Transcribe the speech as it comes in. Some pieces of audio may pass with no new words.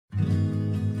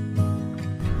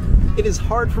It is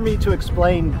hard for me to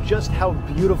explain just how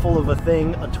beautiful of a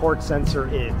thing a torque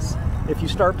sensor is. If you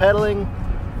start pedaling,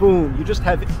 boom, you just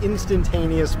have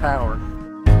instantaneous power.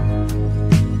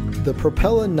 The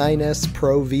Propella 9S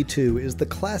Pro V2 is the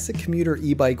classic commuter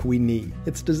e-bike we need.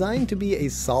 It's designed to be a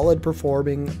solid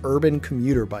performing urban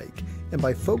commuter bike, and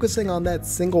by focusing on that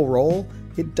single roll,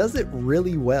 it does it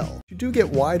really well. You do get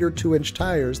wider 2-inch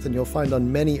tires than you'll find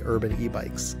on many urban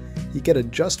e-bikes. You get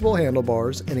adjustable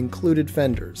handlebars and included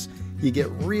fenders. You get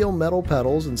real metal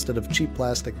pedals instead of cheap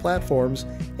plastic platforms,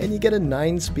 and you get a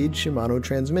 9-speed Shimano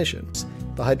transmission.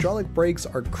 The hydraulic brakes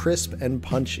are crisp and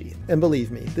punchy, and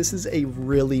believe me, this is a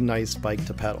really nice bike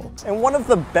to pedal. And one of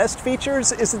the best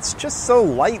features is it's just so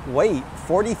lightweight,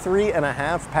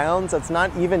 43.5 pounds, that's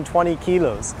not even 20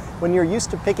 kilos. When you're used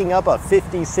to picking up a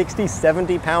 50, 60,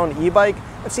 70 pound e-bike,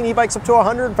 I've seen e-bikes up to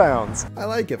 100 pounds. I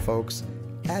like it, folks.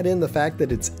 Add in the fact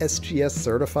that it's SGS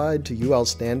certified to UL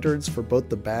standards for both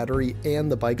the battery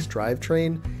and the bike's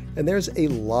drivetrain, and there's a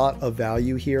lot of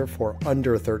value here for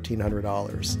under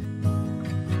 $1,300.